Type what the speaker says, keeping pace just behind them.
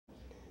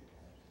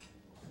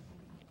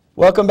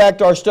Welcome back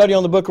to our study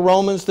on the book of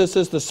Romans. This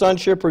is the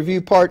Sonship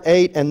Review Part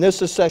 8, and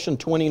this is session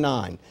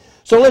 29.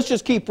 So let's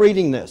just keep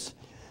reading this.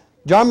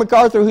 John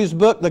MacArthur, whose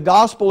book, The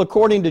Gospel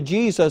According to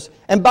Jesus,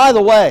 and by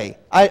the way,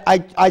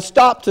 I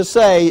stopped to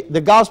say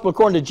the Gospel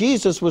According to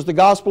Jesus was the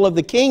gospel of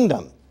the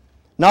kingdom,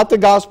 not the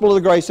gospel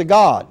of the grace of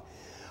God.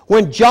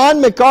 When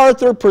John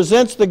MacArthur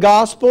presents the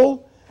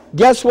gospel,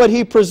 guess what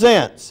he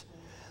presents?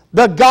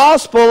 The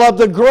gospel of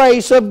the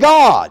grace of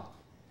God.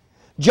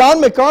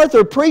 John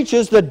MacArthur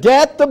preaches the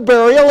death, the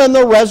burial, and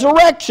the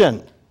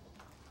resurrection.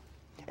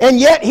 And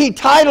yet he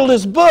titled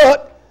his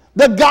book,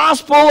 The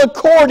Gospel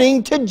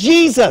According to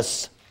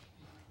Jesus.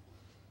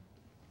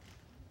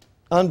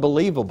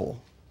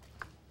 Unbelievable.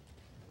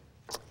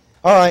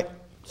 All right,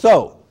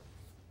 so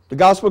the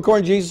Gospel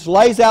According to Jesus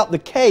lays out the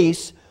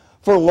case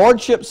for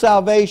lordship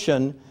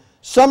salvation,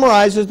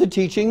 summarizes the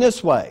teaching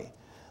this way.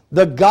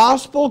 The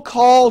gospel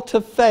call to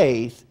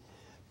faith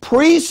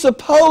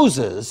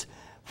presupposes,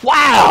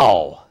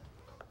 wow!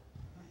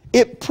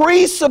 It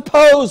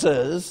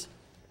presupposes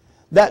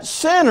that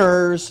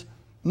sinners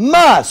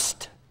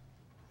must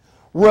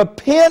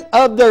repent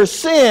of their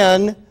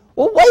sin.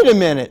 Well, wait a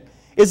minute.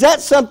 Is that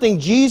something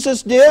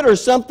Jesus did or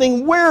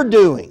something we're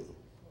doing?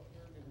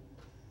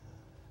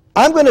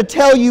 I'm going to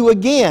tell you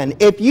again,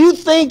 if you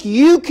think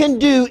you can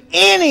do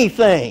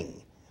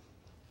anything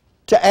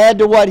to add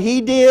to what He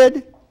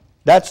did,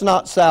 that's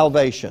not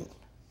salvation.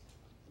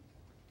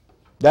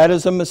 That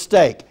is a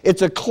mistake.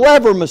 It's a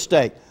clever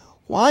mistake.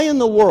 Why in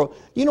the world?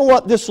 You know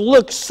what? This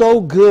looks so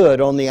good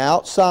on the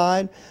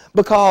outside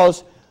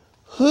because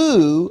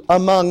who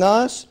among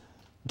us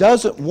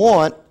doesn't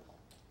want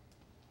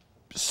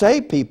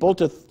saved people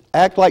to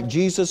act like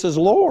Jesus is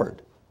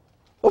Lord?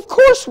 Of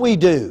course we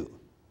do.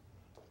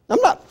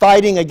 I'm not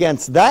fighting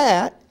against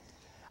that.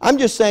 I'm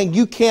just saying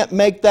you can't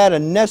make that a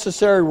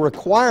necessary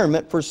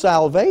requirement for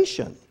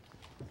salvation.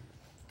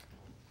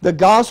 The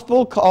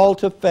gospel call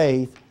to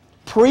faith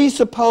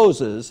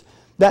presupposes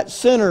that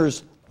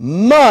sinners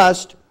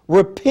must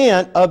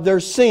repent of their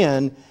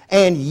sin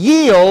and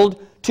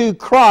yield to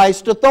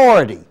Christ's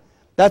authority.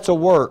 That's a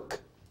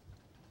work.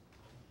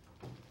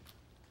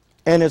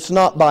 And it's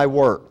not by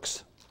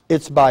works.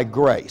 It's by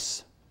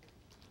grace.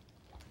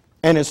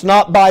 And it's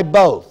not by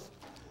both.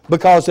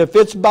 Because if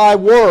it's by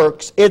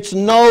works, it's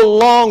no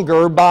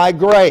longer by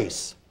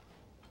grace.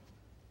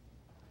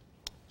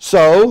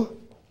 So,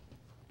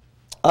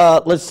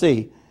 let's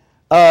see.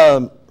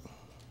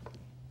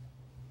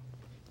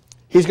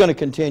 He's going to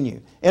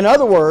continue. In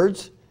other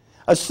words,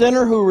 a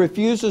sinner who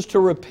refuses to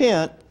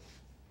repent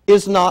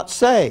is not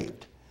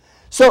saved.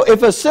 So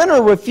if a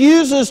sinner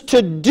refuses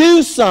to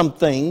do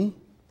something,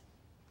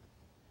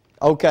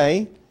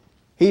 okay,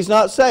 he's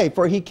not saved,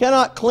 for he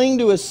cannot cling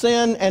to his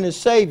sin and his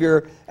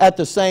Savior at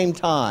the same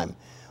time.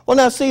 Well,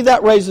 now see,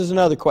 that raises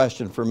another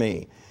question for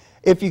me.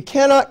 If you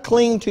cannot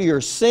cling to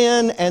your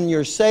sin and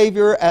your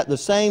Savior at the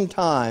same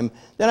time,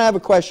 then I have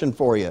a question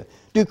for you.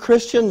 Do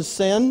Christians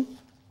sin?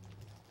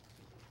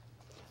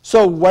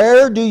 So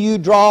where do you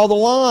draw the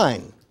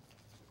line?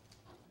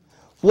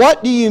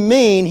 What do you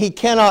mean he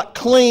cannot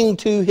cling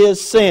to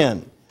his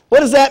sin? What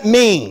does that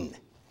mean?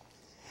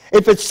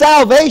 If it's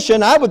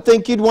salvation, I would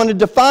think you'd want to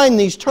define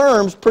these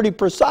terms pretty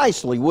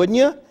precisely, wouldn't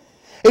you?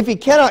 If he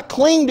cannot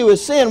cling to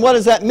his sin, what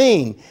does that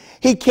mean?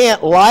 He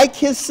can't like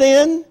his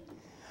sin?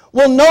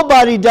 Well,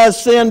 nobody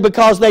does sin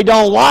because they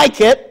don't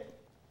like it.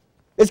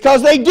 It's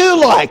because they do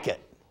like it.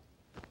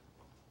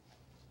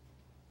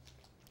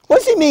 What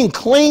does he mean,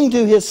 cling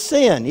to his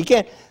sin? He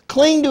can't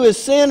cling to his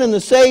sin and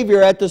the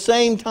Savior at the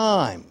same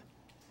time.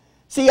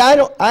 See,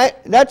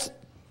 that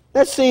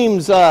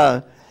seems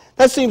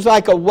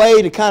like a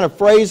way to kind of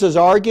phrase his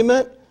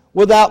argument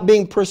without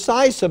being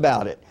precise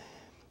about it.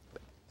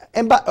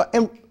 And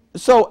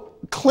so,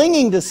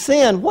 clinging to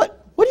sin,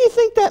 what do you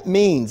think that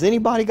means?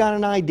 Anybody got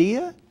an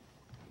idea?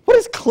 What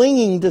is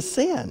clinging to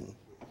sin?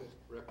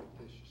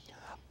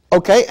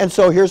 Okay, and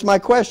so here's my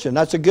question.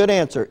 That's a good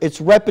answer. It's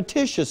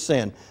repetitious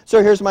sin.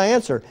 So here's my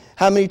answer.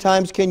 How many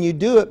times can you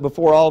do it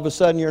before all of a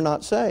sudden you're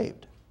not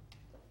saved?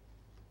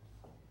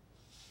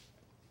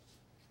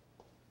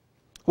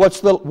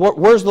 Where's the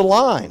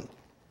line?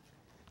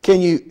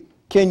 Can you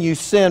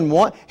sin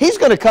one? He's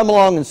going to come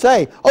along and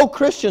say, oh,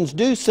 Christians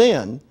do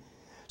sin.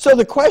 So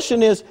the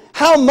question is,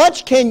 how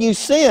much can you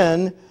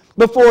sin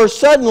before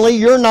suddenly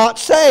you're not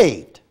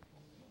saved?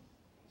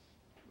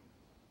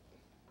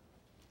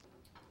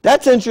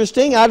 That's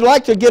interesting. I'd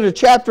like to get a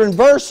chapter and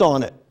verse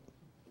on it.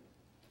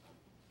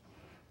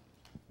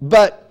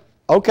 But,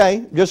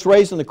 okay, just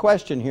raising the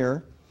question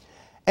here.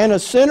 And a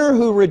sinner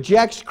who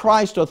rejects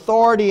Christ's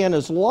authority in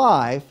his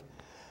life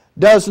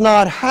does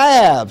not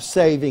have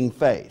saving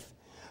faith.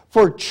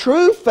 For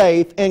true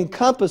faith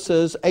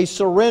encompasses a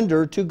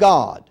surrender to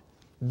God.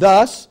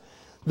 Thus,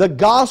 the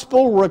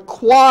gospel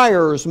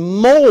requires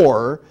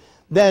more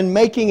than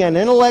making an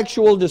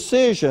intellectual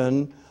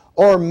decision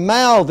or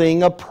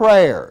mouthing a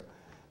prayer.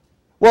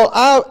 Well,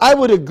 I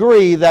would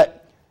agree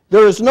that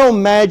there is no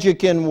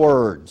magic in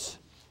words.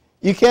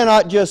 You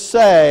cannot just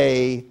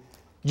say,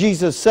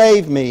 Jesus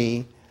saved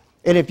me,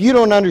 And if you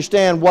don't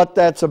understand what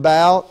that's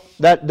about,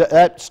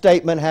 that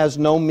statement has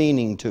no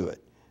meaning to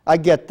it. I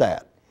get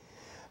that.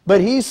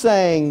 But he's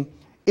saying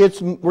it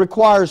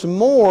requires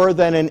more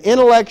than an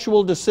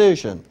intellectual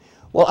decision.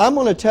 Well, I'm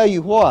going to tell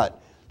you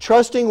what.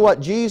 Trusting what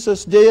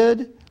Jesus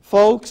did,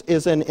 folks,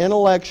 is an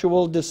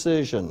intellectual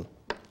decision.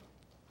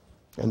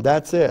 And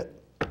that's it.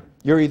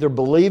 You're either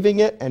believing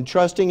it and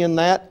trusting in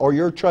that, or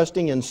you're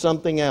trusting in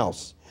something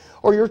else.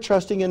 Or you're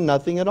trusting in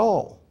nothing at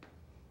all.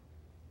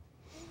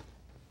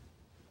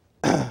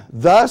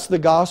 Thus, the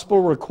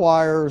gospel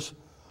requires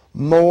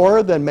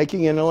more than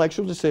making an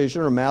intellectual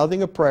decision or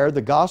mouthing a prayer.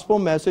 The gospel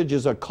message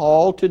is a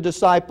call to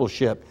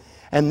discipleship.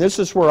 And this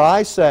is where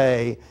I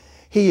say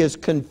he is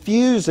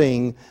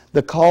confusing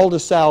the call to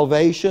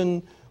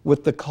salvation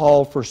with the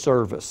call for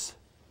service.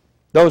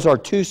 Those are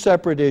two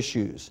separate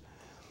issues.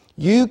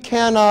 You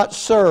cannot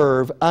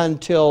serve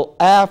until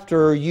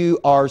after you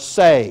are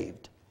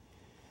saved.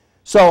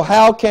 So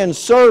how can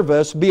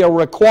service be a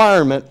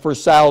requirement for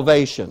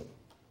salvation?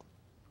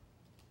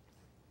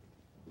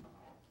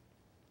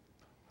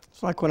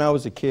 It's like when I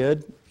was a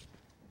kid.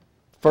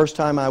 First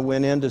time I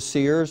went into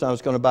Sears, I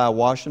was going to buy a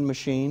washing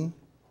machine.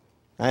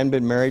 I hadn't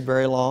been married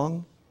very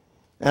long.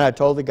 And I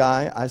told the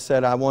guy, I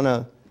said, I want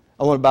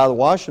to buy the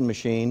washing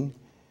machine,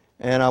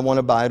 and I want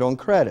to buy it on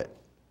credit.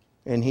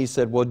 And he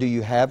said, well, do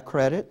you have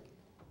credit?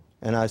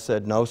 And I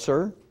said, no,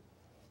 sir.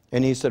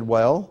 And he said,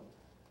 well,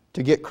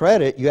 to get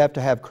credit, you have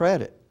to have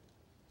credit.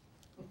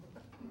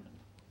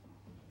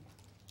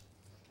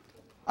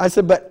 I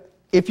said, but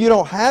if you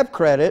don't have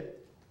credit,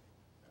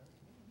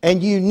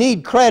 and you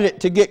need credit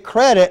to get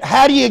credit,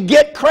 how do you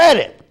get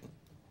credit?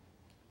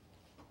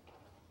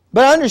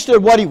 But I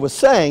understood what he was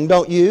saying,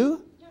 don't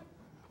you?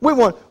 We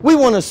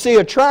want to see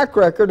a track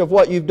record of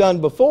what you've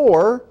done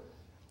before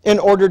in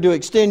order to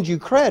extend you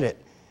credit.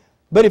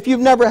 But if you've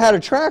never had a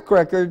track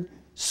record,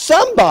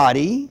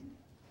 somebody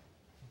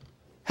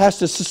has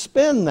to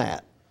suspend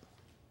that.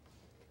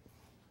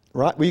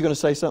 Right? Were you going to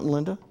say something,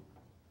 Linda?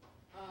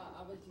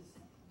 I was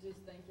just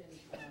thinking,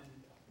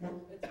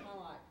 it's kind of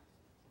like,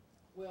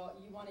 well,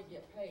 you want to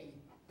get paid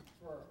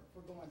for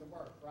going to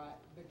work, right?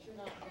 But you're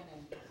not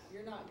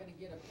gonna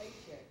get a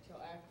paycheck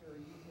till after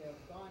you have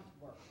gone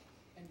to work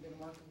and been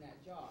working that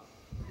job.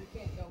 You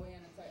can't go in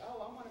and say,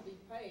 oh, I want to be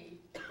paid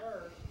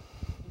first,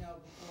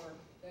 before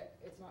that.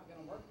 It's not going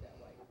to work that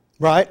way.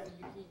 Right.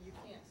 You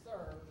can't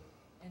serve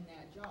in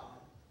that job.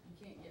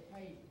 You can't get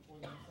paid before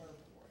you serve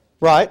for it.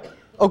 Right.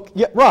 Okay,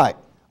 yeah, right.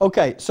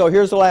 Okay, so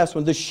here's the last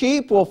one. The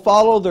sheep will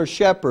follow their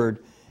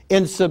shepherd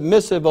in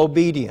submissive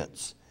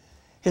obedience.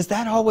 Is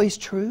that always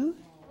true?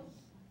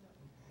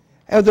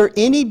 Are there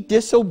any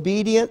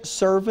disobedient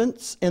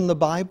servants in the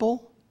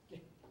Bible?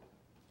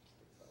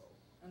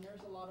 And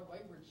there's a lot of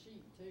wayward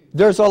sheep, too.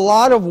 There's a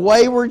lot of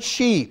wayward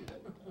sheep.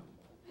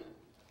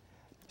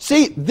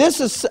 See,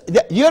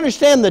 you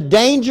understand the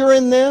danger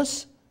in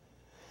this?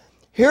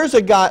 Here's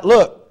a guy,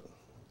 look,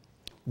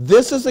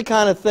 this is the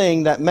kind of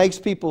thing that makes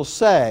people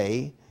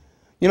say,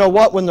 you know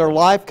what, when their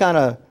life kind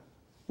of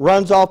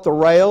runs off the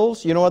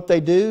rails, you know what they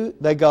do?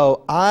 They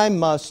go, I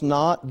must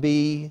not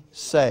be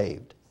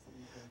saved.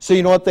 So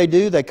you know what they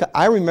do?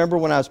 I remember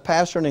when I was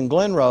pastoring in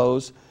Glen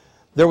Rose,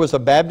 there was a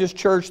Baptist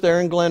church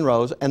there in Glen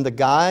Rose, and the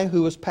guy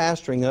who was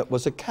pastoring it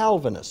was a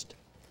Calvinist.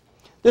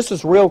 This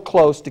is real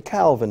close to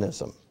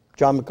Calvinism.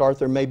 John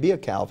MacArthur may be a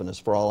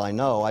Calvinist for all I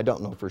know. I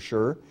don't know for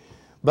sure.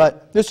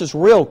 But this is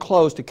real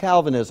close to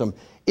Calvinism.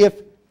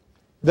 If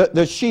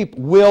the sheep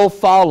will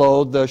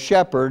follow the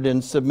shepherd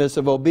in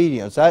submissive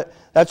obedience.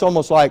 That's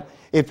almost like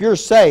if you're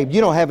saved,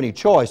 you don't have any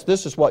choice.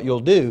 This is what you'll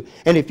do.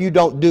 And if you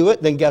don't do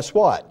it, then guess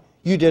what?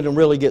 You didn't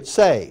really get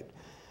saved.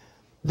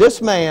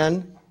 This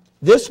man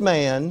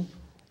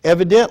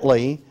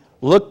evidently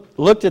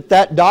looked at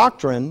that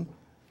doctrine,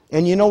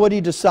 and you know what he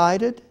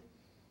decided?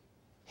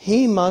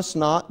 He must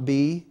not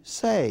be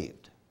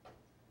saved.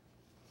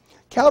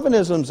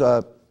 Calvinism's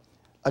a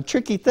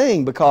tricky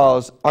thing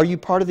because are you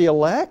part of the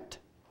elect?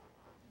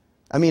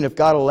 I mean, if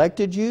God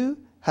elected you,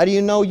 how do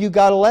you know you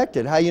got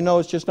elected? How do you know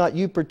it's just not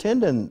you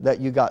pretending that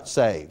you got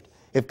saved?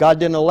 If God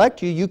didn't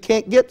elect you, you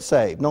can't get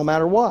saved no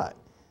matter what.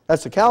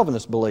 That's the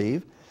Calvinists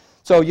believe.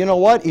 So you know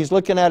what? He's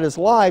looking at his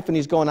life and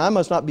he's going, I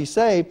must not be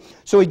saved.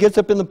 So he gets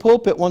up in the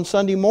pulpit one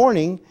Sunday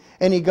morning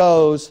and he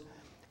goes,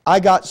 I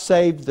got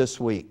saved this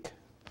week.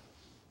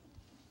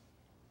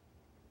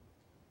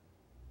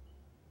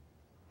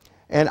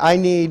 And I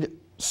need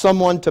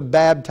someone to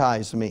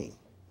baptize me.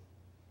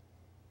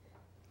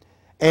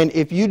 And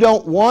if you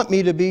don't want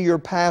me to be your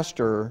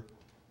pastor,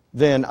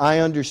 then I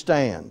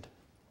understand.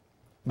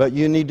 But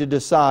you need to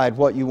decide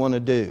what you want to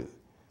do.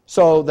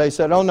 So they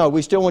said, oh no,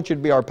 we still want you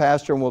to be our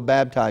pastor and we'll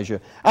baptize you.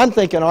 I'm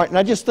thinking, all right,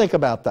 now just think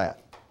about that.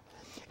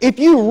 If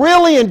you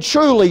really and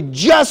truly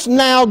just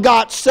now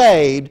got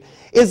saved,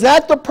 is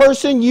that the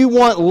person you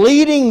want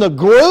leading the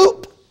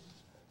group?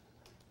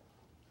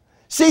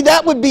 See,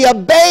 that would be a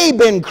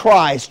babe in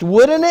Christ,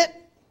 wouldn't it?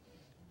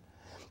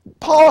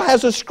 Paul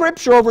has a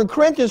scripture over in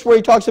Corinthians where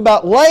he talks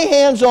about lay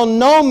hands on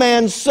no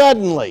man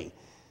suddenly.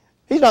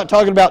 He's not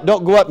talking about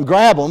don't go up and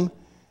grab them.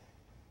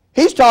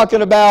 He's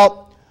talking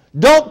about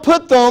Don't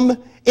put them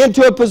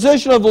into a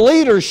position of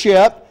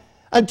leadership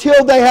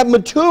until they have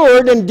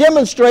matured and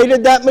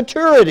demonstrated that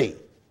maturity.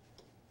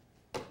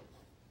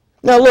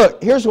 Now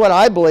look, here's what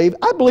I believe.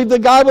 I believe the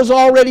guy was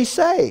already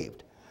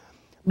saved.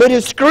 But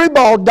his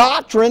screwball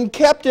doctrine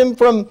kept him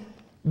from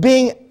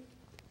being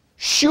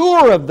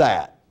sure of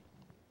that.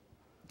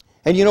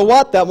 And you know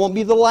what? That won't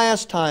be the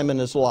last time in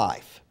his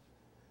life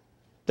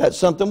that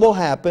something will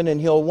happen and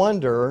he'll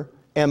wonder,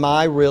 am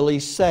I really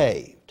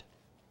saved?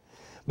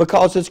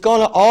 Because it's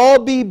going to all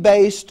be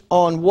based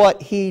on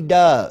what he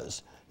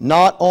does,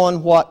 not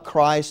on what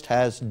Christ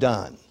has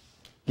done.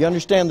 You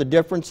understand the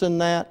difference in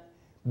that?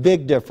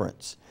 Big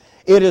difference.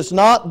 It is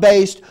not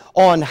based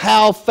on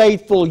how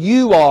faithful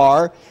you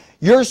are.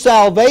 Your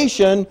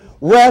salvation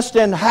rests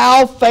in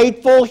how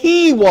faithful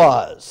he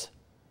was.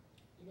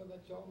 You know,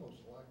 that's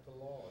almost like the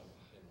law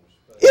in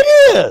respect. It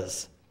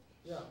is.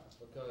 Yeah,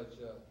 because,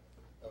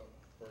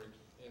 for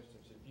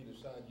instance, if you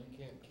decide you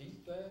can't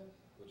keep that,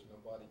 which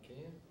nobody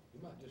can,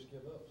 you might just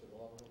give up to the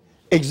law.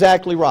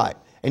 Exactly right.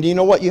 And do you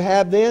know what you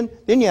have then?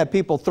 Then you have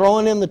people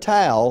throwing in the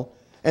towel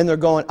and they're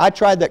going, I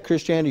tried that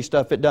Christianity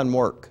stuff, it doesn't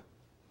work.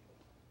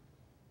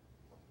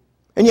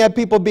 And you have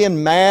people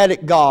being mad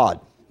at God.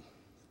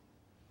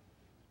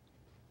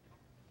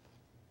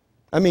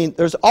 I mean,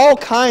 there's all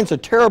kinds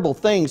of terrible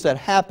things that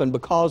happen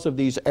because of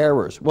these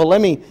errors. Well,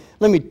 let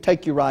me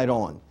take you right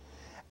on.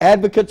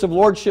 Advocates of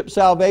lordship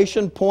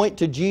salvation point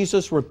to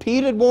Jesus'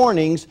 repeated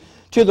warnings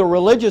to the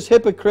religious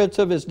hypocrites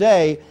of his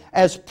day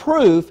as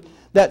proof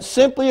that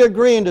simply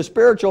agreeing to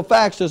spiritual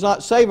facts does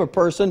not save a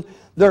person.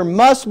 There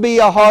must be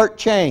a heart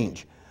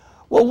change.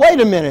 Well, wait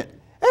a minute.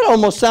 It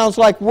almost sounds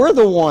like we're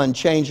the one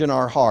changing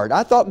our heart.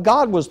 I thought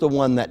God was the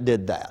one that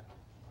did that.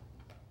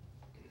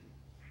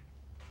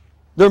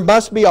 There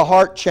must be a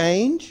heart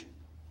change?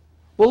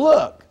 Well,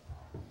 look.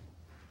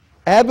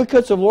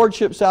 Advocates of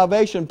lordship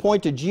salvation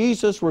point to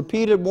Jesus'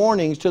 repeated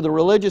warnings to the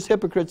religious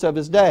hypocrites of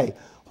his day.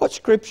 What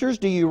scriptures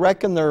do you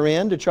reckon they're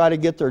in to try to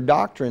get their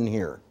doctrine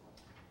here?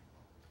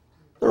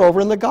 They're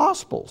over in the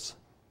Gospels.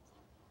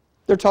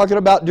 They're talking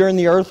about during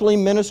the earthly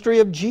ministry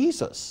of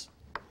Jesus.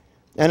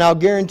 And I'll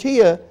guarantee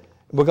you,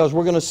 because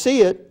we're going to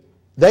see it,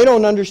 they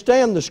don't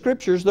understand the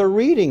scriptures they're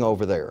reading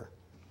over there.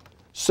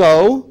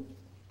 So,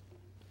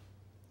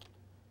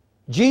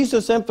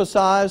 Jesus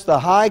emphasized the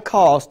high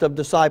cost of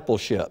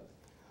discipleship.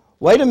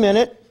 Wait a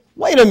minute.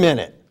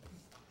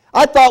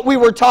 I thought we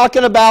were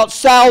talking about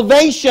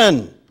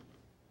salvation.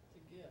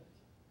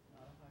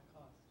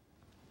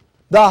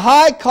 The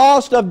high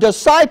cost of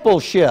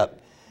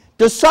discipleship.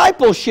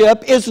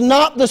 Discipleship is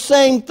not the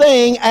same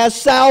thing as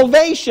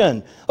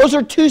salvation. Those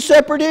are two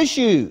separate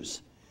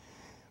issues.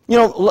 You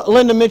know,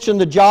 Linda mentioned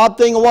the job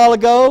thing a while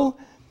ago.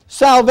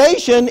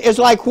 Salvation is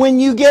like when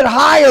you get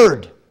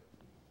hired.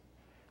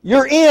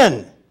 You're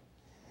in.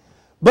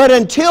 But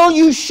until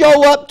you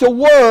show up to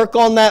work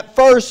on that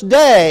first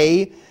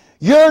day,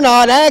 you're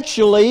not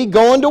actually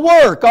going to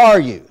work, are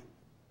you?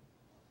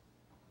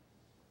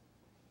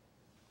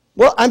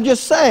 Well, I'm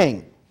just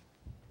saying.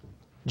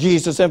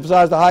 Jesus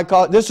emphasized the high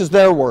cost. This is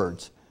their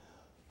words.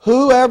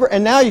 Whoever,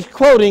 and now he's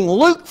quoting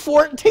Luke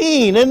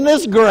 14. Isn't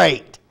this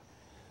great?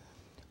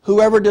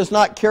 Whoever does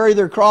not carry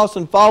their cross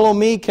and follow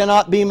me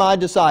cannot be my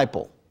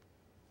disciple.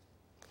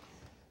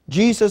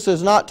 Jesus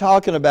is not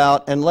talking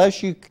about,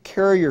 unless you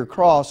carry your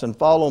cross and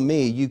follow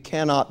me, you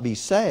cannot be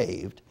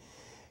saved.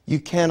 You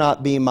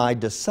cannot be my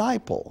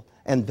disciple.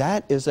 And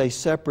that is a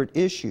separate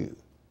issue.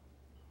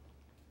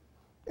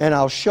 And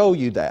I'll show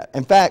you that.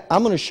 In fact,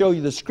 I'm going to show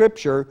you the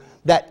scripture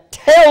that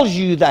tells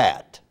you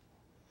that.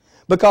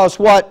 Because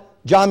what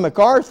John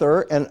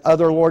MacArthur and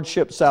other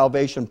lordship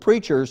salvation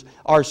preachers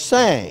are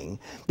saying,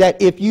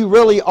 that if you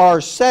really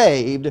are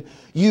saved,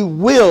 you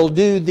will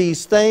do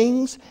these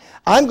things.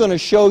 I'm going to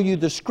show you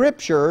the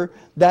scripture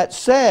that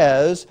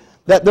says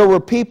that there were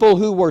people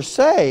who were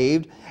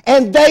saved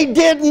and they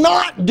did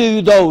not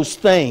do those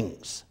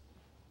things.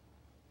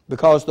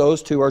 Because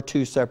those two are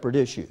two separate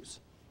issues.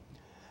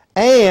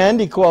 And,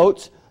 he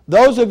quotes,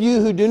 those of you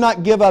who do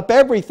not give up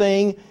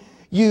everything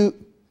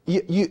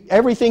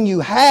everything you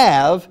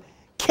have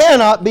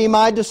cannot be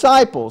my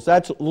disciples.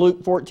 That's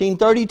Luke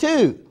 14:32.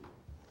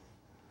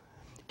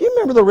 Do you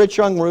remember the rich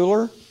young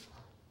ruler?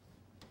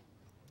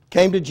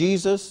 Came to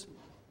Jesus.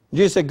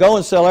 Jesus said, go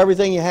and sell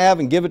everything you have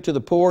and give it to the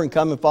poor and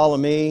come and follow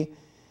me.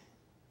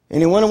 And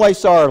he went away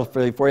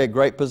sorrowfully, for he had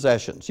great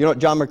possessions. You know what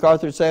John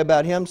MacArthur would say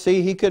about him?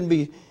 See, he couldn't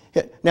be...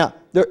 Now,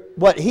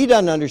 what he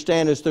doesn't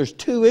understand is there's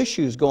two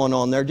issues going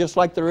on there, just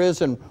like there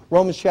is in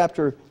Romans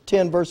chapter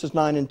 10, verses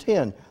 9 and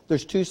 10.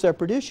 There's two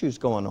separate issues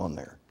going on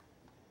there.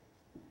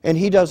 And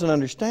he doesn't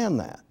understand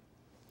that.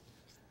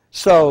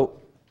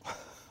 So,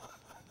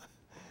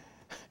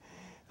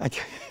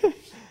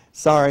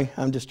 sorry,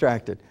 I'm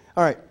distracted.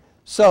 All right,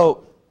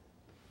 so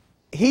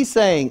he's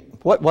saying,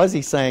 what was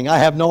he saying? I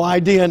have no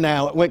idea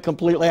now. It went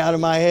completely out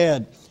of my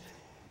head.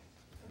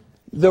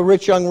 The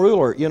rich young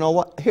ruler, you know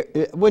what?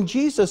 When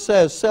Jesus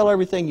says, sell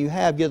everything you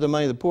have, give the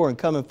money to the poor, and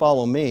come and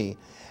follow me.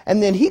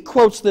 And then he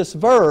quotes this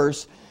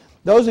verse,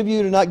 those of you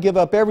who do not give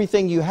up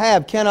everything you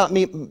have cannot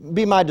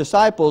be my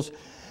disciples.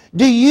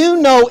 Do you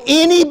know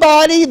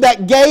anybody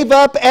that gave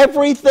up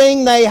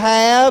everything they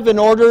have in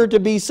order to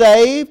be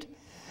saved?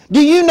 Do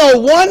you know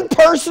one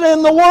person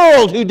in the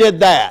world who did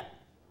that?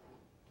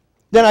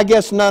 Then I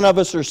guess none of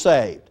us are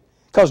saved.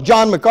 Because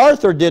John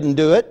MacArthur didn't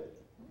do it.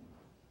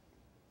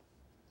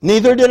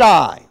 Neither did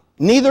I.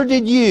 Neither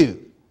did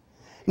you.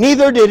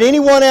 Neither did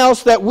anyone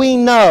else that we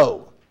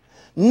know.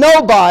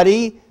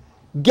 Nobody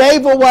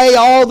gave away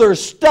all their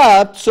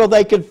stuff so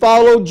they could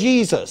follow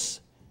Jesus.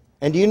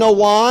 And do you know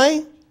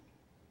why?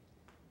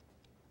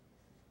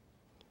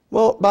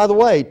 Well, by the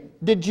way,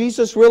 did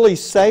Jesus really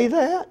say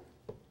that?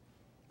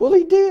 Well,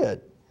 He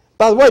did.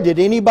 By the way, did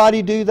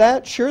anybody do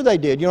that? Sure they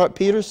did. You know what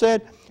Peter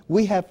said?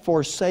 We have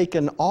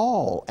forsaken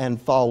all and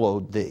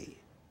followed Thee.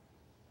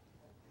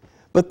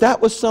 But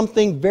that was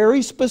something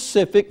very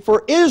specific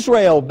for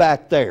Israel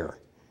back there.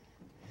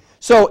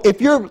 So if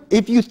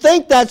you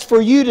think that's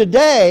for you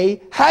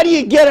today, how do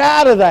you get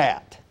out of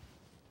that?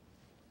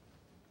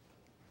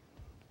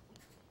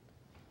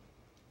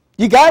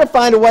 You got to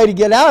find a way to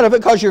get out of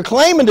it because you're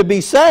claiming to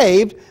be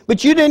saved,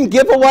 but you didn't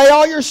give away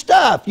all your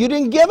stuff. You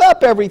didn't give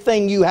up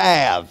everything you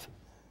have.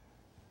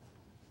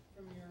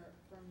 From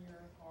your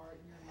heart,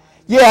 your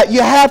mind. Yeah,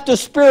 you have to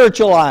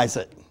spiritualize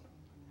it.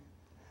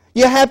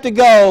 You have to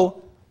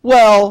go,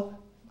 well,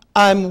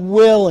 I'm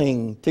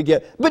willing to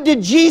give. But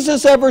did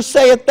Jesus ever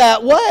say it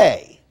that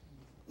way?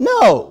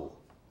 No.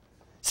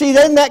 See,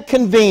 isn't that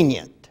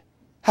convenient,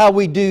 how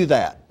we do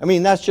that? I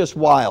mean, that's just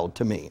wild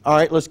to me. All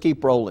right, let's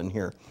keep rolling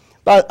here.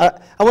 But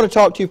I want to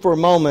talk to you for a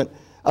moment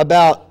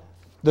about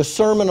the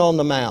Sermon on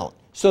the Mount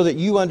so that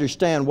you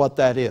understand what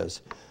that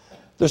is.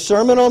 The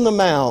Sermon on the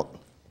Mount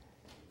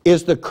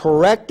is the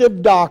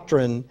corrective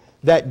doctrine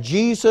that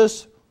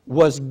Jesus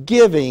was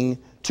giving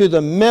to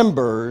the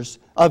members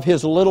of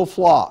His little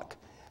flock.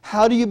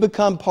 How do you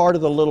become part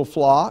of the little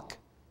flock?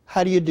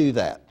 How do you do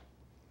that?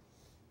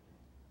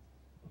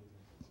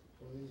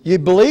 You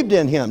believed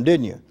in Him,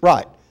 didn't you?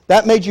 Right.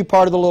 That made you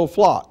part of the little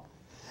flock.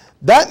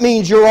 That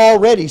means you're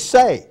already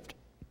saved.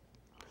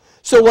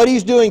 So what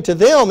He's doing to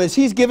them is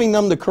He's giving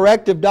them the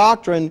corrective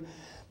doctrine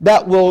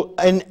that will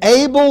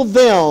enable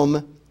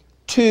them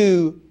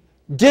to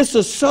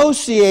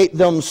disassociate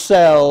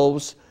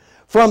themselves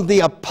from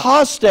the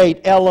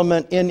apostate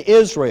element in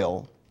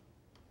Israel,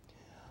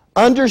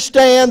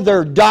 understand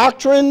their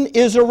doctrine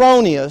is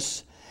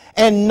erroneous,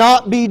 and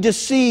not be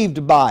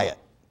deceived by it.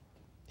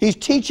 He's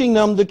teaching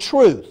them the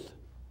truth.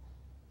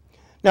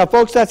 Now,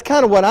 folks, that's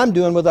kind of what I'm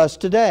doing with us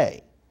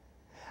today.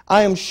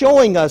 I am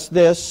showing us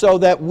this so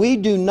that we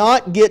do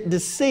not get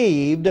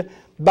deceived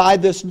by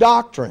this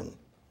doctrine.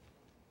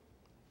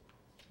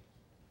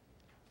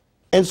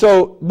 And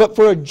so, but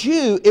for a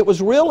Jew, it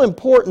was real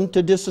important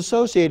to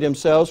disassociate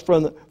themselves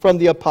from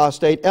the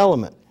apostate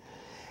element.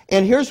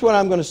 And here's what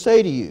I'm going to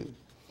say to you.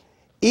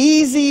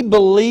 Easy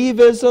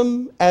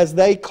believism, as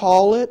they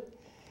call it,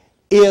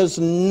 is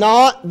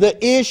not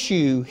the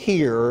issue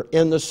here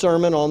in the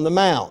Sermon on the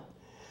Mount.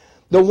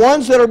 The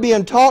ones that are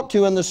being talked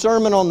to in the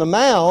Sermon on the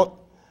Mount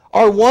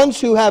are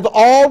ones who have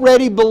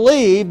already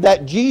believed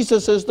that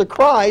Jesus is the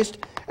Christ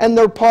and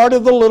they're part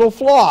of the little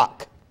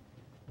flock.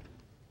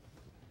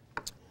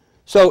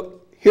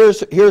 So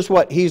here's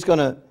what he's going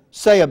to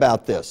say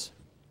about this.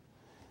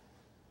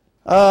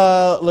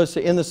 Let's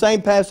see. In the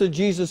same passage,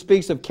 Jesus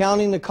speaks of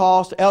counting the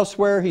cost.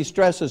 Elsewhere, He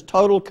stresses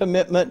total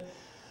commitment.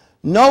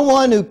 No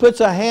one who puts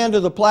a hand to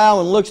the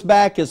plow and looks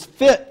back is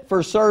fit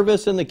for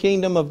service in the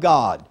kingdom of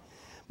God.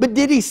 But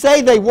did He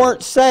say they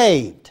weren't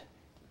saved?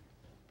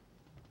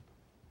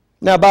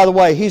 Now, by the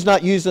way, He's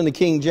not using the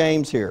King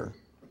James here.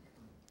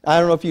 I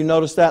don't know if you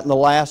noticed that in the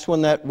last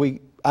one that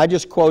I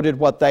just quoted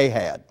what they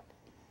had.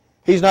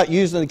 He's not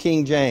using the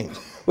King James,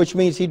 which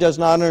means he does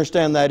not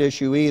understand that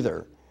issue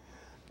either.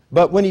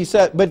 But when he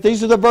said, but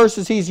these are the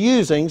verses he's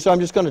using, so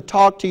I'm just going to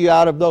talk to you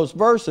out of those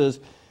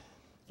verses.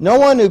 No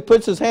one who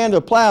puts his hand to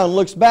the plow and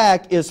looks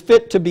back is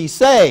fit to be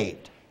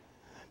saved.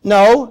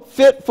 No,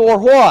 fit for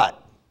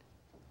what?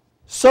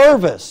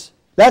 Service.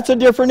 That's a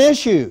different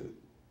issue.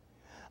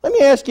 Let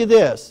me ask you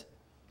this.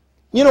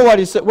 You know what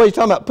he's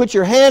talking about? Put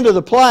your hand to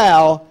the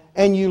plow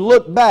and you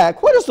look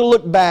back. What is the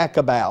look back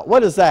about?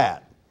 What is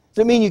that?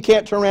 Does it mean you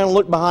can't turn around and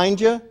look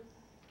behind you?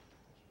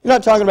 You're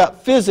not talking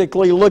about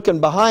physically looking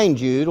behind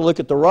you to look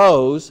at the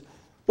rows.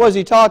 What is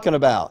he talking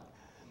about?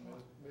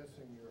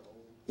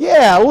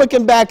 Yeah,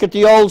 looking back at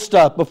the old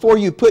stuff before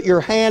you put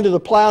your hand to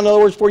the plow. In other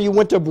words, before you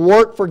went to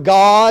work for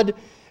God.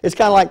 It's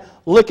kind of like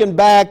looking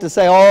back to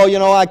say, oh, you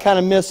know, I kind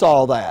of miss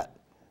all that.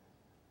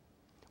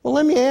 Well,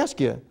 let me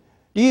ask you,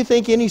 do you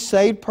think any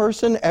saved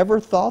person ever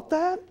thought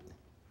that?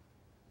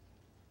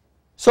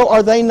 So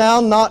are they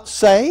now not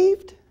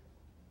saved?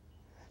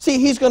 See,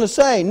 he's going to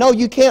say, no,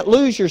 you can't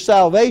lose your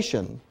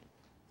salvation.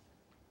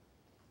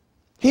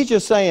 He's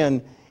just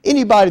saying,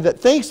 anybody that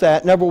thinks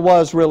that never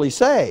was really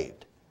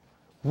saved.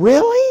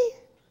 Really?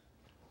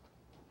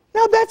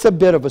 Now that's a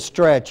bit of a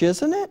stretch,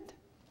 isn't it?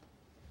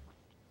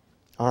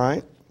 All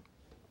right.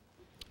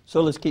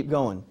 So let's keep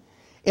going.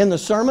 In the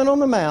Sermon on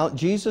the Mount,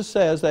 Jesus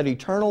says that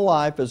eternal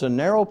life is a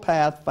narrow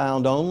path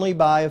found only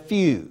by a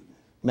few.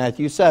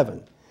 Matthew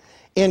 7.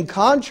 In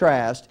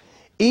contrast,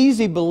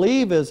 easy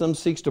believism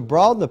seeks to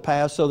broaden the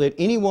path so that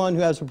anyone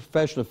who has a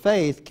profession of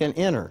faith can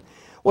enter.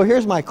 Well,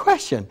 here's my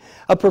question.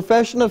 A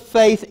profession of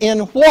faith in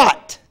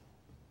what?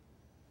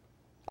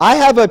 I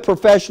have a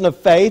profession of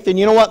faith, and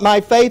you know what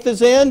my faith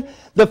is in?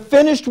 The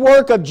finished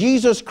work of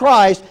Jesus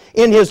Christ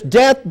in His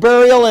death,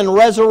 burial, and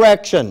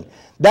resurrection.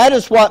 That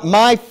is what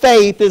my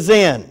faith is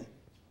in.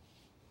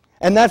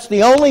 And that's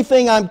the only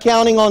thing I'm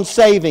counting on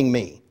saving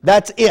me.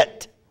 That's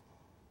it.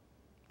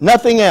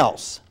 Nothing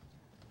else.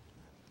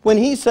 When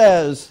he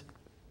says,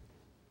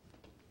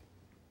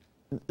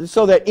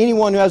 so that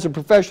anyone who has a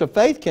profession of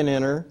faith can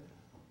enter,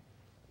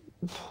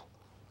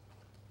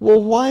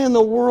 well, why in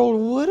the world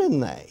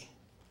wouldn't they?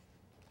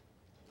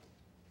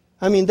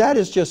 I mean, that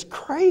is just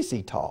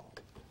crazy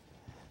talk.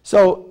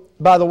 So,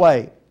 by the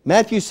way,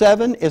 Matthew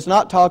 7 is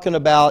not talking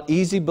about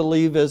easy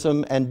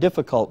believism and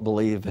difficult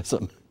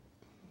believism.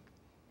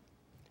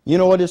 You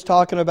know what it's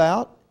talking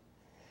about?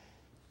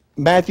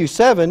 Matthew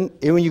 7,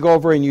 when you go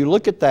over and you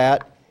look at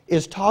that,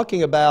 is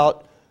talking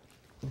about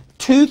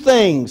two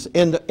things.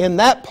 In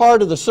that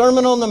part of the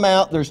Sermon on the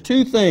Mount, there's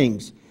two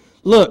things.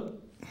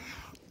 Look,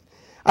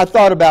 I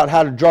thought about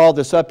how to draw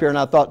this up here, and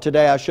I thought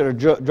today I should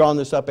have drawn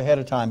this up ahead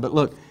of time. But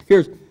look,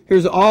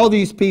 here's all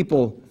these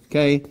people,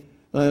 okay?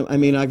 I'm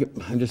not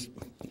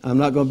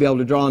going to be able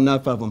to draw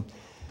enough of them.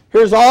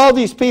 Here's all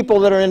these people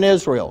that are in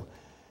Israel.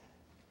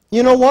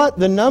 You know what?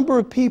 The number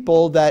of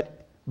people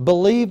that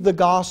believe the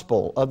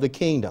gospel of the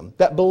kingdom,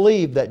 that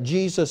believe that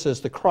Jesus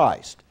is the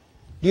Christ,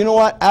 do you know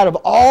what? Out of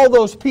all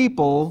those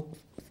people,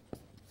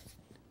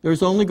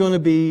 there's only going to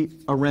be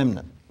a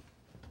remnant.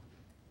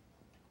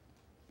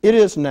 It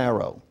is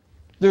narrow.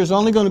 There's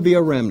only going to be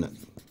a remnant.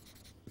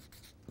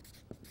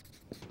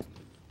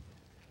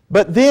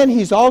 But then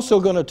he's also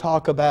going to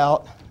talk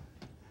about,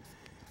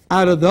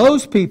 out of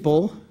those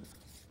people,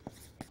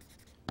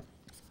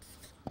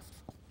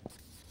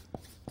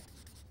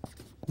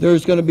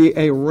 there's going to be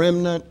a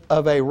remnant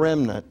of a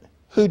remnant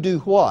who do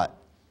what?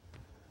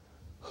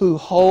 Who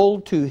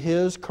hold to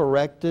his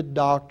corrected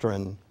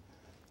doctrine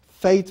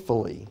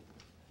faithfully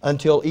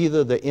until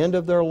either the end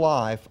of their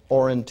life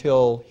or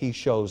until he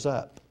shows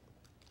up.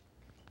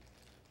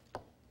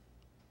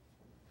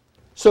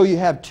 So you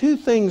have two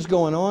things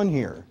going on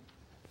here.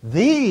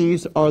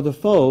 These are the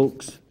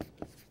folks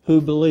who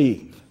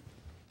believe.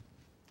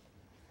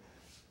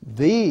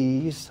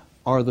 These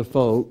are the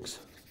folks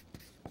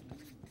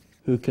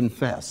who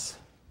confess.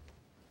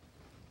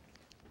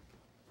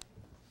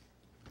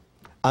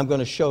 I'm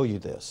going to show you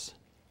this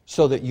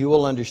so that you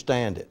will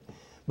understand it.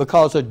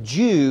 Because a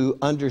Jew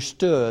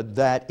understood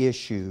that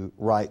issue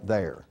right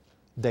there.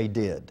 They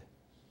did.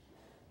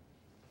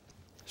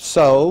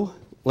 So,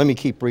 let me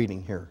keep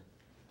reading here.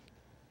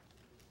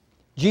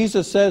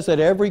 Jesus says that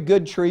every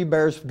good tree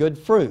bears good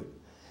fruit.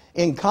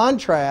 In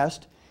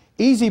contrast,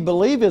 easy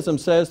believism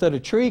says that a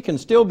tree can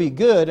still be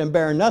good and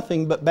bear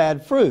nothing but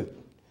bad fruit.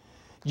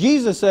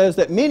 Jesus says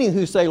that many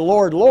who say,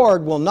 Lord,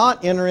 Lord, will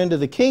not enter into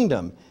the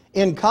kingdom.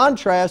 In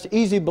contrast,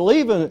 easy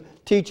believism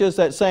teaches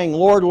that saying,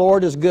 Lord,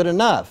 Lord is good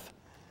enough.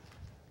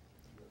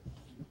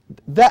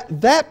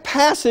 That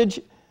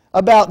passage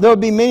about there will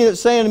be many that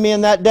say unto me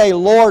in that day,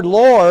 Lord,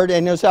 Lord,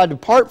 and as I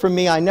depart from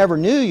me, I never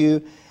knew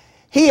you.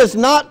 He is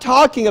not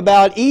talking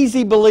about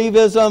easy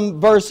believism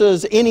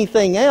versus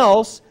anything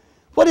else.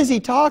 What is he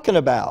talking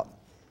about?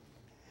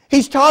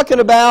 He's talking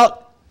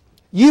about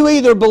you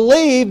either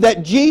believe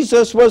that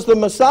Jesus was the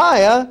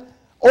Messiah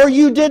or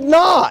you did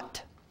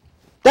not.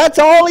 That's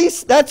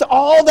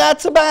all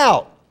that's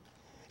about.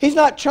 He's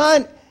not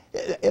trying.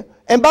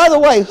 And by the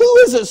way, who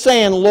is it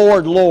saying,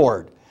 Lord,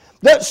 Lord?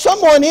 That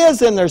someone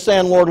is in there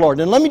saying, Lord, Lord.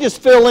 And let me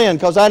just fill in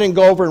because I didn't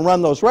go over and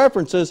run those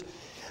references.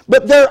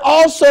 But they're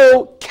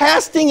also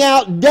casting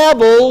out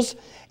devils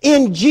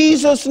in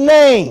Jesus'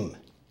 name.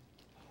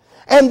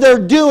 And they're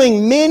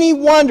doing many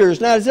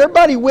wonders. Now, is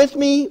everybody with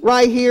me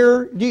right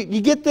here? Do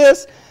you get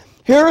this?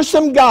 Here are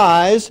some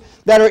guys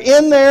that are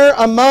in there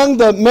among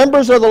the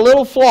members of the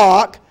little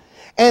flock,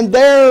 and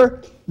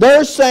they're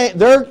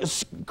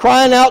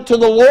crying out to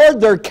the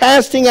Lord. They're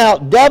casting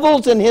out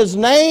devils in His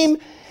name.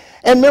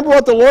 And remember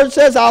what the Lord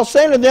says, I'll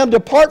say to them,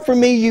 depart from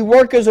me, you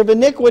workers of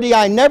iniquity,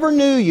 I never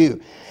knew you.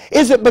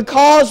 Is it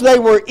because they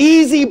were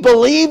easy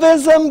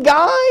believism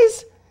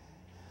guys?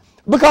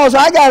 Because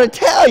I got to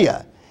tell you,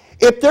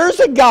 if there's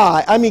a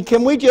guy, I mean,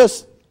 can we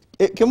just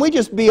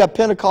be a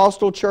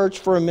Pentecostal church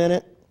for a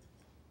minute?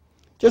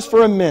 Just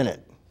for a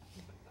minute.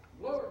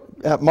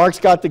 Mark's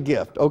got the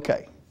gift.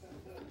 Okay.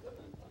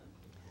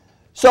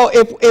 So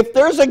if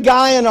there's a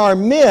guy in our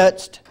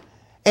midst,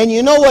 and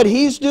you know what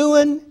he's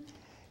doing?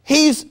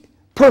 He's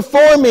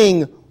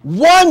performing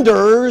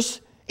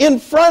wonders in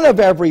front of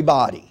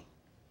everybody.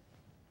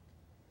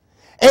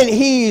 And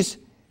he's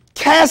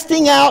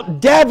casting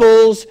out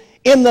devils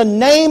in the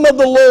name of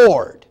the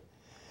Lord.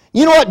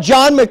 You know what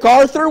John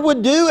MacArthur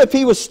would do if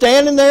he was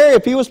standing there,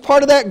 if he was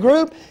part of that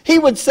group? He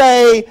would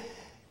say,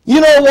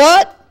 you know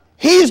what?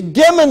 He's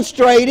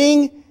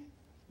demonstrating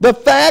the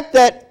fact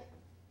that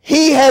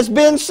he has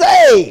been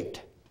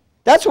saved.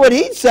 That's what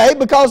he'd say,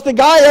 because the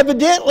guy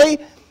evidently,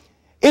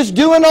 is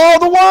doing all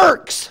the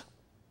works.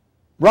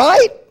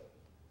 Right?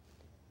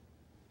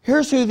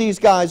 Here's who these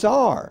guys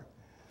are.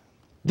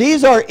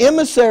 These are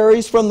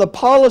emissaries from the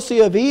policy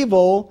of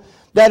evil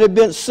that have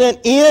been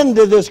sent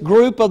into this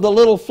group of the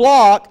little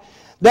flock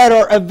that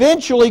are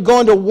eventually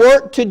going to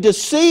work to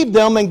deceive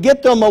them and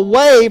get them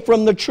away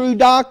from the true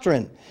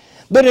doctrine.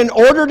 But in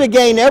order to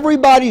gain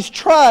everybody's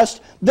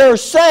trust, they're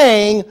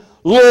saying,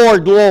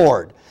 Lord,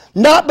 Lord.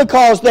 Not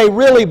because they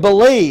really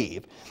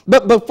believe,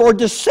 but for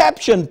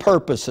deception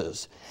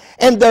purposes.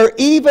 And they're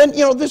even,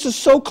 this is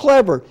so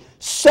clever.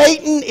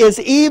 Satan is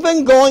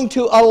even going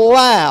to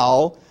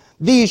allow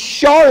these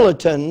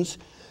charlatans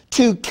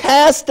to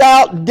cast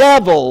out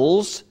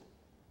devils.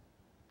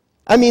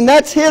 I mean,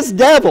 that's his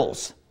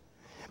devils.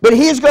 But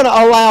he's going to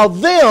allow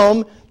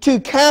them to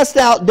cast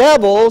out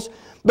devils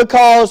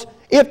because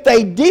if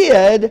they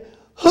did,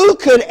 who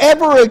could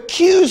ever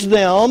accuse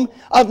them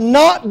of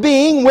not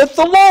being with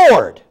the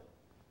Lord?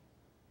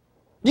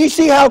 Do you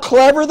see how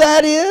clever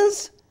that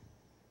is?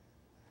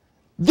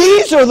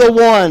 These are the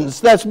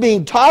ones that's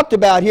being talked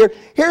about here.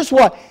 Here's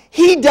what.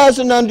 He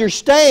doesn't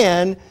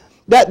understand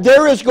that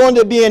there is going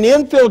to be an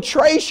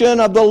infiltration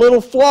of the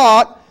little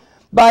flock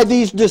by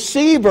these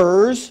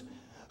deceivers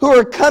who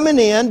are coming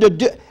in to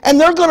do, and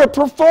they're going to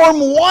perform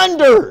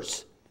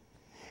wonders.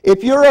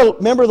 If you're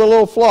a member of the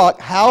little flock,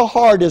 how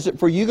hard is it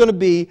for you going to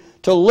be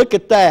to look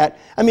at that?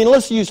 I mean,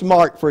 let's use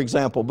Mark, for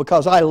example,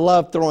 because I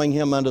love throwing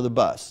him under the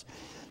bus.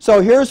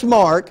 So here's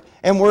Mark,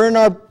 and we're in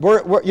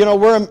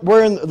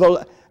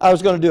the, I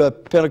was going to do a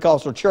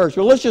Pentecostal church,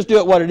 but let's just do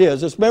it what it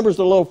is. It's members of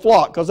the little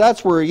flock, because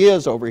that's where he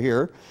is over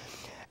here.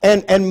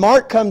 And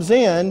Mark comes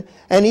in,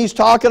 and he's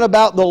talking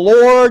about the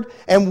Lord,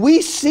 and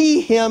we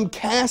see him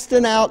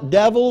casting out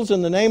devils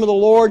in the name of the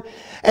Lord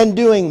and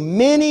doing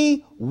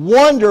many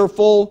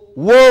wonderful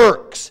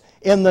works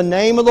in the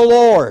name of the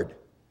Lord.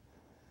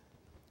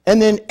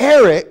 And then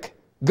Eric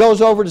goes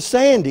over to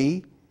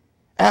Sandy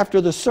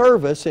after the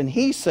service, and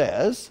he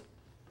says,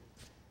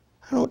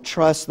 I don't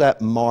trust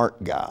that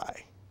Mark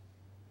guy.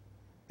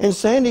 And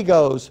Sandy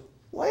goes,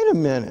 wait a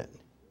minute.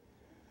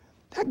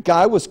 That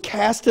guy was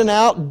casting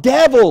out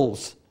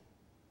devils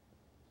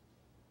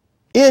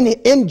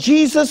in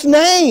Jesus'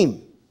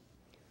 name.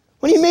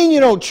 What do you mean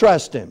you don't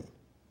trust him?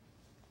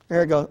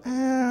 Eric goes,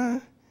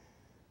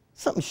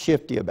 something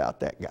shifty about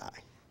that guy.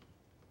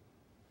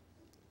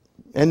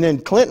 And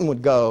then Clinton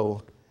would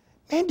go,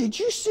 man, did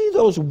you see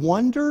those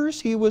wonders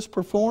he was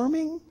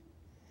performing?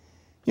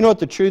 You know what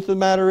the truth of the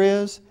matter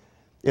is?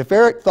 If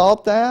Eric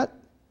thought that,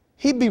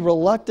 he'd be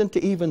reluctant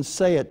to even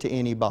say it to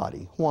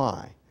anybody.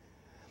 Why?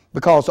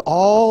 Because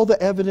all the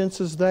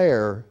evidence is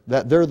there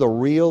that they're the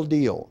real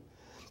deal.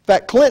 In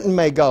fact, Clinton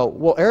may go,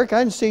 well, Eric, I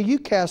didn't see you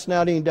casting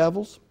out any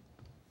devils.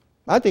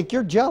 I think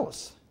you're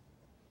jealous.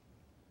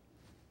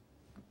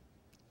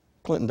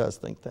 Clinton does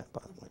think that,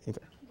 by the way.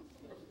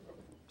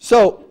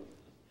 So,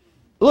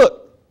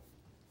 look,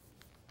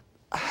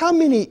 how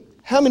many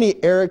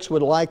Erics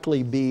would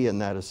likely be in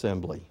that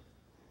assembly?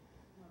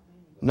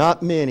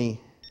 Not many.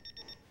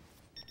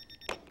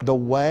 The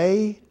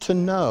way to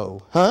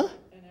know, huh?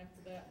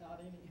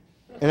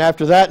 And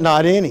after that,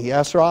 not any.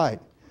 That's right.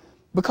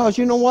 Because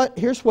you know what?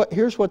 Here's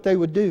what they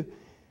would do.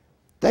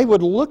 They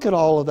would look at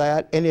all of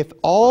that, and if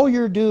all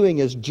you're doing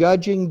is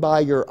judging by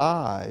your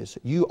eyes,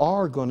 you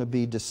are going to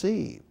be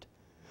deceived.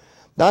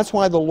 That's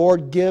why the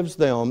Lord gives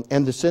them,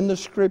 and it's in the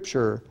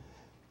Scripture,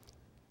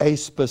 a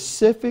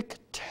specific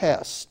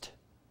test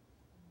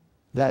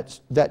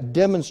that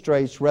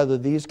demonstrates whether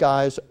these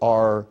guys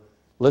are,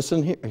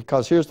 listen here,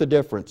 because here's the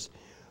difference.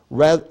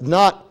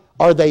 Not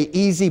are they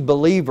easy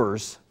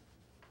believers,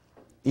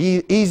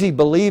 easy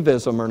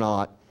believism or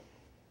not.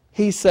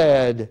 He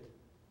said,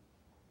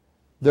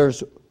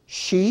 there's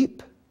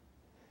sheep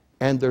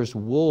and there's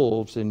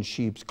wolves in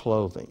sheep's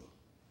clothing.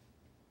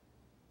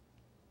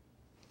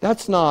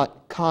 That's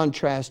not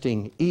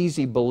contrasting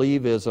easy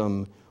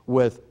believism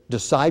with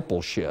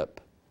discipleship.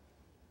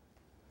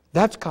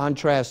 That's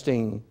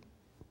contrasting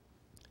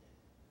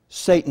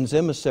Satan's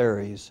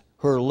emissaries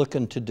who are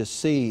looking to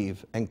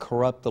deceive and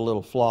corrupt the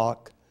little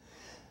flock.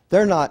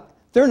 They're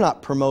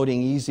not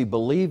promoting easy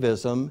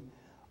believism.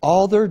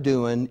 All they're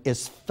doing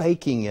is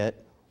faking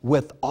it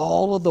with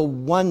all of the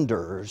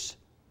wonders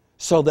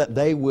so that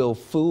they will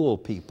fool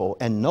people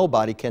and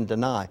nobody can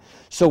deny.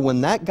 So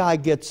when that guy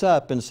gets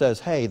up and says,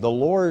 hey, the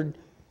Lord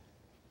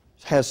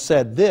has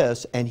said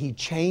this, and he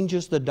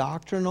changes the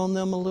doctrine on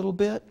them a little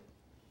bit,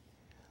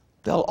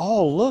 they'll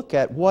all look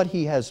at what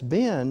he has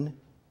been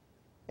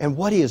and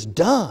what he has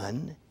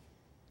done,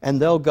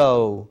 and they'll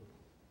go,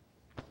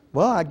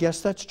 well, I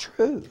guess that's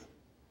true.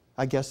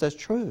 I guess that's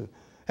true.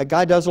 That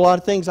guy does a lot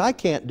of things I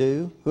can't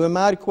do. Who am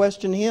I to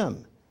question him?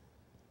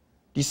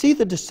 Do you see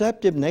the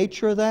deceptive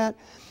nature of that?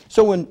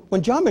 So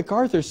when John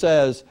MacArthur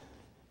says,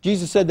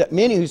 Jesus said that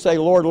many who say,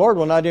 Lord, Lord,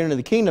 will not enter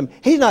the kingdom,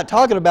 he's not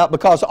talking about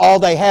because all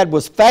they had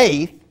was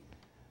faith.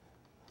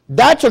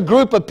 That's a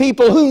group of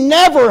people who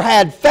never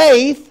had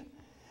faith.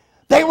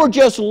 They were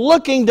just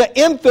looking to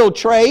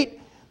infiltrate.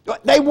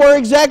 They were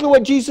exactly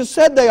what Jesus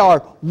said they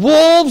are.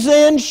 Wolves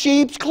in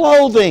sheep's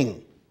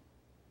clothing.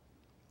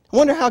 I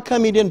wonder how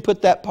come he didn't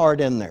put that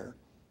part in there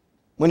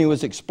when he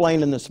was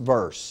explaining this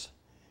verse.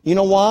 You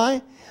know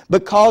why?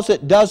 Because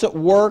it doesn't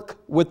work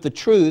with the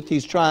truth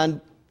he's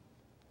trying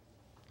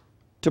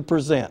to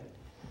present.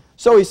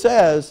 So he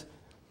says,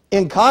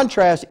 in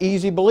contrast,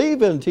 easy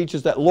believing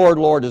teaches that Lord,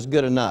 Lord is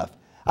good enough.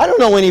 I don't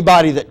know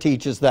anybody that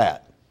teaches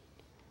that.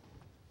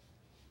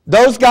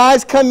 Those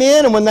guys come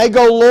in and when they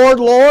go, Lord,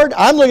 Lord,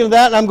 I'm looking at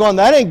that and I'm going,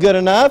 that ain't good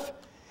enough.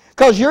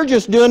 Because you're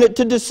just doing it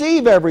to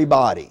deceive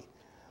everybody.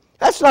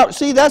 That's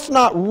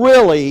not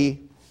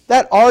really,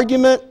 that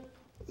argument,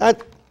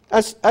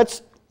 that's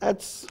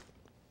a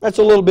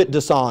little bit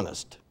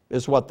dishonest,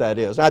 is what that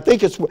is. I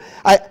think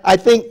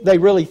they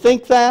really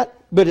think that,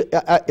 but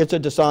it's a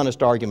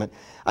dishonest argument.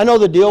 I know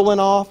the deal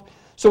went off,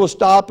 so we'll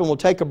stop and we'll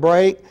take a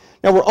break.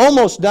 Now we're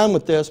almost done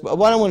with this, but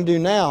what I want to do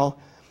now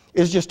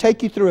is just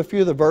take you through a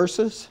few of the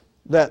verses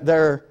that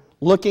they're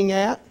looking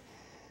at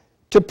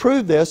to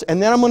prove this,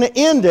 and then I'm going to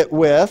end it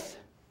with,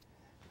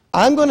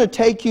 I'm going to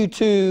take you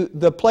to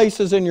the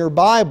places in your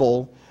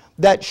Bible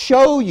that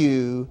show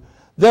you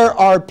there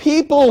are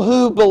people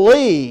who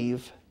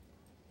believe,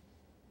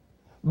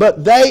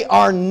 but they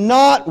are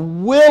not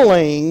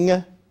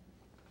willing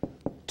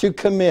to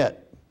commit.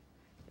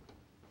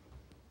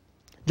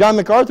 John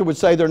MacArthur would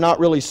say they're not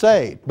really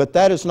saved, but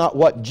that is not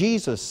what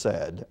Jesus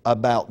said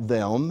about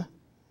them,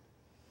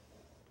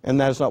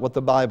 and that is not what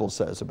the Bible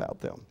says about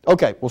them.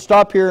 Okay, we'll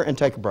stop here and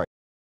take a break.